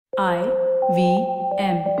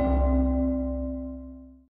IVM.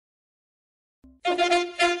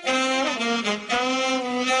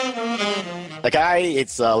 Okay,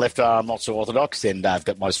 it's left arm not so orthodox, and I've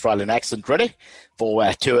got my Australian accent ready for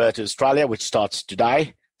our tour to Australia, which starts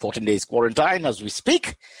today. 14 days quarantine as we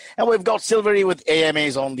speak. And we've got Silvery with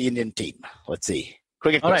AMAs on the Indian team. Let's see.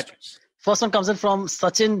 Cricket All questions. right. First one comes in from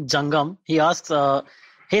Sachin Jangam. He asks,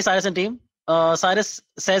 hey, Cyrus and team. Cyrus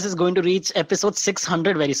says he's going to reach episode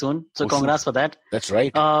 600 very soon. So congrats for that. That's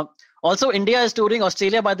right. Also, India is touring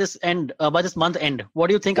Australia by this month end. What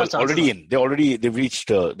do you think? They've reached,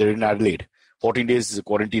 they're in Adelaide. 14 days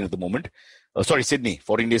quarantine at the moment. Sydney.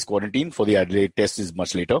 14 days quarantine for the Adelaide test is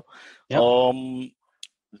much later. Yep.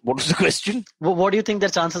 What was the question? What do you think their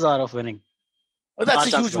chances are of winning?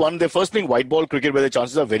 That's a huge one. They're first playing white ball cricket where the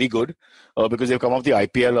chances are very good because they've come off the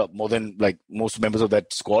IPL more than like most members of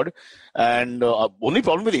that squad. And only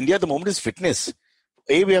problem with India at the moment is fitness.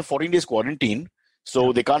 We have 14 days quarantine.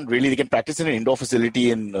 So they can practice in an indoor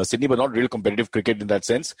facility in Sydney, but not real competitive cricket in that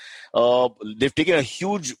sense. They've taken a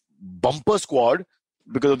huge bumper squad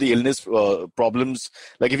because of the illness problems.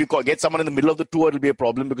 Like if you get someone in the middle of the tour, it'll be a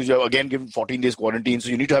problem because you're again given 14 days quarantine. So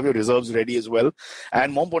you need to have your reserves ready as well.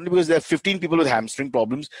 And more importantly, because there are 15 people with hamstring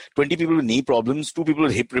problems, 20 people with knee problems, 2 people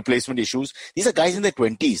with hip replacement issues. These are guys in their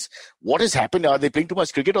 20s. What has happened? Are they playing too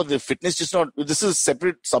much cricket or their fitness just not? This is a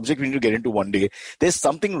separate subject we need to get into one day. There's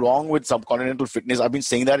something wrong with subcontinental fitness. I've been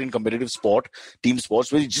saying that in competitive sport, team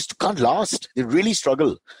sports, where you just can't last. They really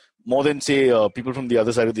struggle more than, say, people from the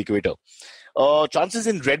other side of the equator. Chances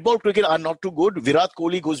in red ball cricket are not too good. Virat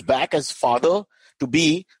Kohli goes back as father to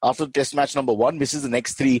be after test match number 1, misses the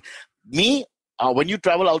next 3. When you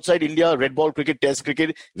travel outside India, red ball cricket, test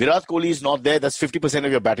cricket, Virat Kohli is not there. That's 50%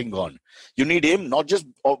 of your batting gone. You need him, not just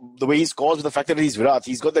the way he scores, but the fact that he's Virat.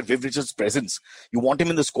 He's got that Viv Richards presence. You want him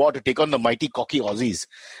in the squad to take on the mighty, cocky Aussies.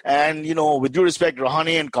 And, with due respect,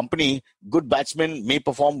 Rahane and company, good batsmen, may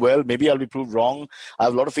perform well. Maybe I'll be proved wrong. I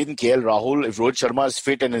have a lot of faith in KL Rahul. If Rohit Sharma is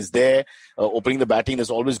fit and is there, opening the batting, that's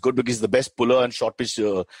always good because he's the best puller and short pitch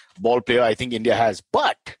ball player I think India has.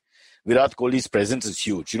 But Virat Kohli's presence is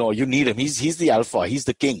huge. You need him. He's the alpha. He's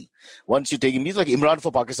the king. Once you take him, he's like Imran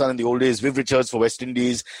for Pakistan in the old days, Viv Richards for West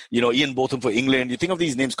Indies, Ian Botham for England. You think of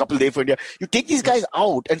these names, Kapil Dev for India. You take these guys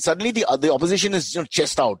out and suddenly the opposition is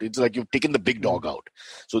chest out. It's like you've taken the big dog out.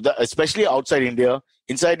 So that, especially outside India.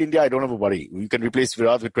 Inside India, I don't have a worry. We can replace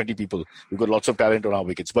Virat with 20 people. We've got lots of talent on our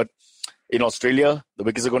wickets. But in Australia, the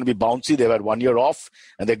wickets are going to be bouncy. They've had 1 year off,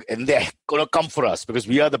 and they're going to come for us because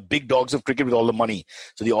we are the big dogs of cricket with all the money.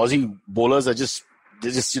 So the Aussie bowlers are just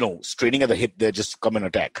straining at the hip. They're just come and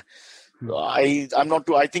attack. I'm not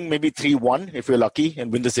too. I think maybe 3-1 if we're lucky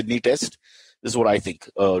and win the Sydney Test. This is what I think.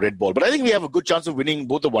 Red ball, but I think we have a good chance of winning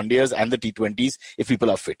both the one-dayers and the T20s if people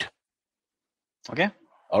are fit. Okay.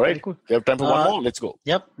 All right. Cool. We have time for one more. Let's go.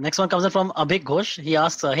 Yep. Next one comes in from Abhik Ghosh. He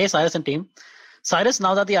asks, hey, Cyrus and team. Cyrus,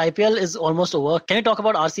 now that the IPL is almost over, can you talk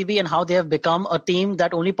about RCB and how they have become a team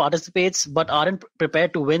that only participates but aren't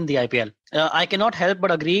prepared to win the IPL? I cannot help but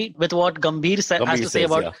agree with what Gambhir has to say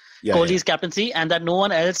about Kohli's captaincy and that no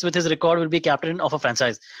one else with his record will be captain of a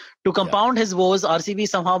franchise. To compound his woes, RCB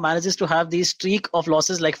somehow manages to have these streak of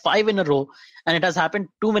losses like 5 in a row, and it has happened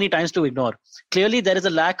too many times to ignore. Clearly, there is a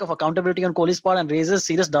lack of accountability on Kohli's part and raises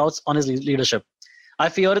serious doubts on his leadership. I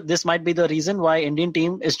fear this might be the reason why Indian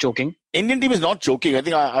team is choking. Indian team is not choking. I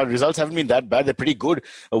think our results haven't been that bad. They're pretty good.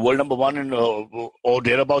 World number 1 in or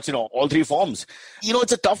thereabouts, all 3 forms.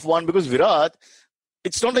 It's a tough one because Virat,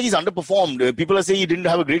 it's not like he's underperformed. People are saying he didn't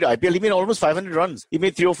have a great IPL. He made almost 500 runs. He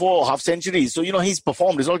made 3 or 4 half centuries. So, he's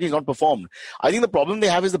performed. It's not like he's not performed. I think the problem they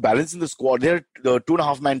have is the balance in the squad. They're the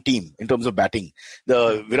 2.5-man team in terms of batting.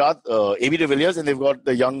 The Virat, AB de Villiers, and they've got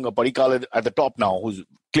the young Padikkal at the top now, who's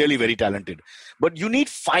clearly very talented. But you need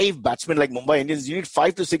 5 batsmen like Mumbai Indians. You need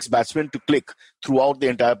 5 to 6 batsmen to click throughout the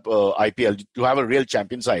entire IPL to have a real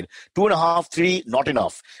champion side. 2.5, 3, not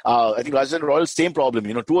enough. I think Rajasthan Royals, same problem.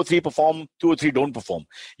 2 or 3 perform, 2 or 3 don't perform.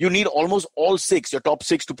 You need almost all 6, your top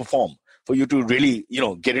 6 to perform for you to really,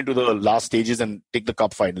 get into the last stages and take the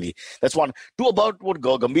cup finally. That's one. 2, about what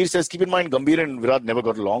Gambhir says. Keep in mind, Gambhir and Virat never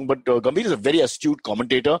got along, but Gambhir is a very astute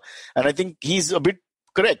commentator, and I think he's a bit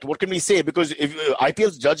correct. What can we say? Because if IPL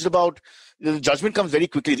is judged about, the judgment comes very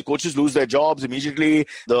quickly. The coaches lose their jobs immediately.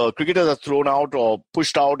 The cricketers are thrown out or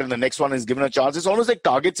pushed out, and the next one is given a chance. It's almost like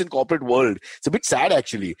targets in corporate world. It's a bit sad,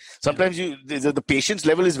 actually. Sometimes the patience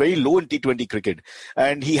level is very low in T20 cricket.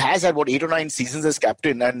 And he has had, 8 or 9 seasons as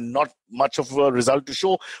captain and not much of a result to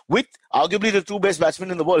show, with arguably the two best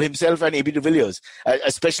batsmen in the world, himself and AB de Villiers.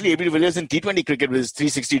 Especially AB de Villiers in T20 cricket with his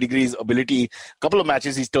 360 degrees ability. A couple of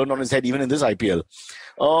matches he's turned on his head even in this IPL.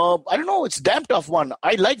 I don't know. It's a damn tough one.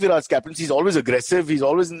 I like Virat's captaincy. He's always aggressive. He's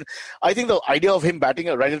always I think the idea of him batting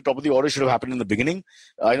right at the top of the order should have happened in the beginning.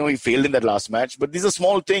 I know he failed in that last match, but these are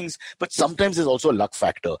small things. But sometimes there's also a luck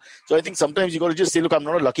factor. So I think sometimes you got to just say, look, I'm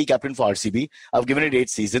not a lucky captain for RCB. I've given it 8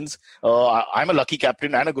 seasons. I'm a lucky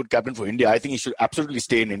captain and a good captain for India. I think he should absolutely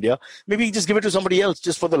stay in India. Maybe just give it to somebody else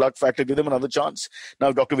just for the luck factor. Give them another chance. Now,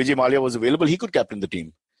 if Dr. Vijay Mallya was available, he could captain the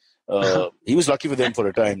team. He was lucky for them for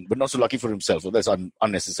a time, but not so lucky for himself. So that's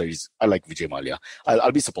unnecessary. I like Vijay Mallya.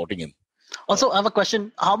 I'll be supporting him. Also, I have a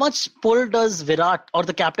question. How much pull does Virat or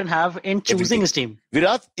the captain have in choosing his team?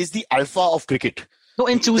 Virat is the alpha of cricket. No,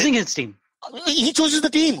 in choosing his team. He chooses the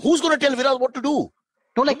team. Who's going to tell Virat what to do?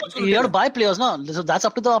 No, like you have to buy players now. So that's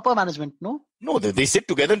up to the upper management, no? No, they sit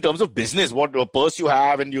together in terms of business, what purse you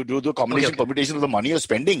have, and you do the combination, permutation of the money you're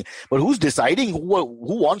spending. But who's deciding who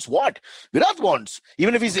wants what? Virat wants.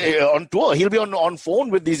 Even if he's on tour, he'll be on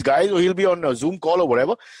phone with these guys, or he'll be on a Zoom call or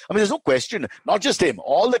whatever. I mean, there's no question. Not just him.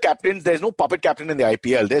 All the captains, there's no puppet captain in the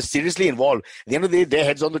IPL. They're seriously involved. At the end of the day, their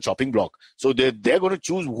head's on the chopping block. So they're going to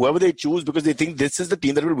choose whoever they choose because they think this is the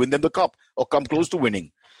team that will win them the cup or come close to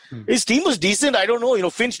winning. His team was decent. I don't know.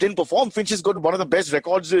 Finch didn't perform. Finch has got one of the best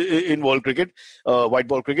records in world cricket, white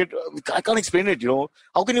ball cricket. I can't explain it.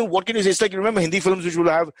 What can you say? It's like, you remember Hindi films which will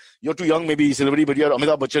have, you're too young, maybe Silvery, but you're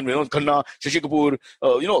Amitabh Bachchan, Vinod Khanna, Shashi Kapoor.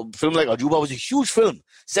 Film like Ajuba was a huge film.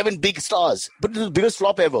 7 big stars, but it was the biggest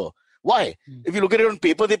flop ever. Why? If you look at it on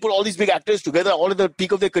paper, they put all these big actors together, all at the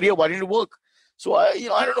peak of their career. Why didn't it work? So I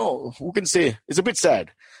don't know. Who can say? It's a bit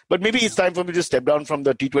sad. But maybe it's time for him to just step down from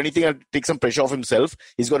the T20 thing and take some pressure off himself.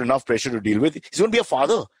 He's got enough pressure to deal with. He's going to be a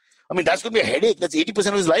father. I mean, that's going to be a headache. That's 80%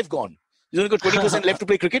 of his life gone. He's only got 20% left to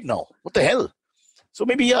play cricket now. What the hell? So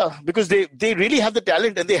maybe, because they really have the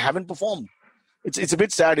talent and they haven't performed. It's a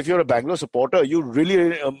bit sad. If you're a Bangalore supporter, you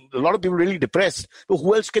really, a lot of people really depressed. But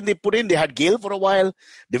who else can they put in? They had Gale for a while,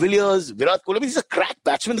 De Villiers, Virat Kohli. I mean, he's a crack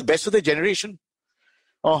batsman, the best of their generation.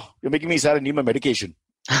 Oh, you're making me sad. I need my medication.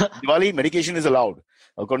 Diwali, medication is allowed.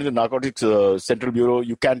 According to the Narcotics Central Bureau,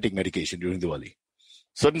 you can take medication during Diwali.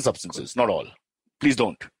 Certain substances, not all. Please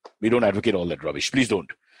don't. We don't advocate all that rubbish. Please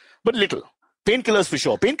don't. But little. Painkillers for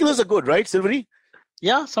sure. Painkillers are good, right, Silvery?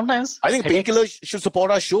 Yeah, sometimes. I think Painkillers should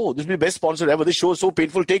support our show. This will be the best sponsor ever. This show is so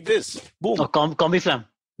painful. Take this. Boom. Oh, Combiflam.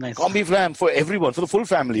 Nice. Combiflam for everyone, for the full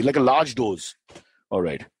family, like a large dose. All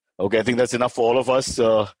right. Okay, I think that's enough for all of us.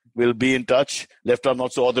 We'll be in touch. Left arm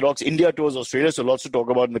not so orthodox. India tours Australia, so lots to talk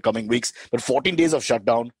about in the coming weeks. But 14 days of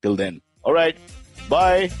shutdown till then. All right.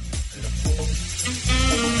 Bye.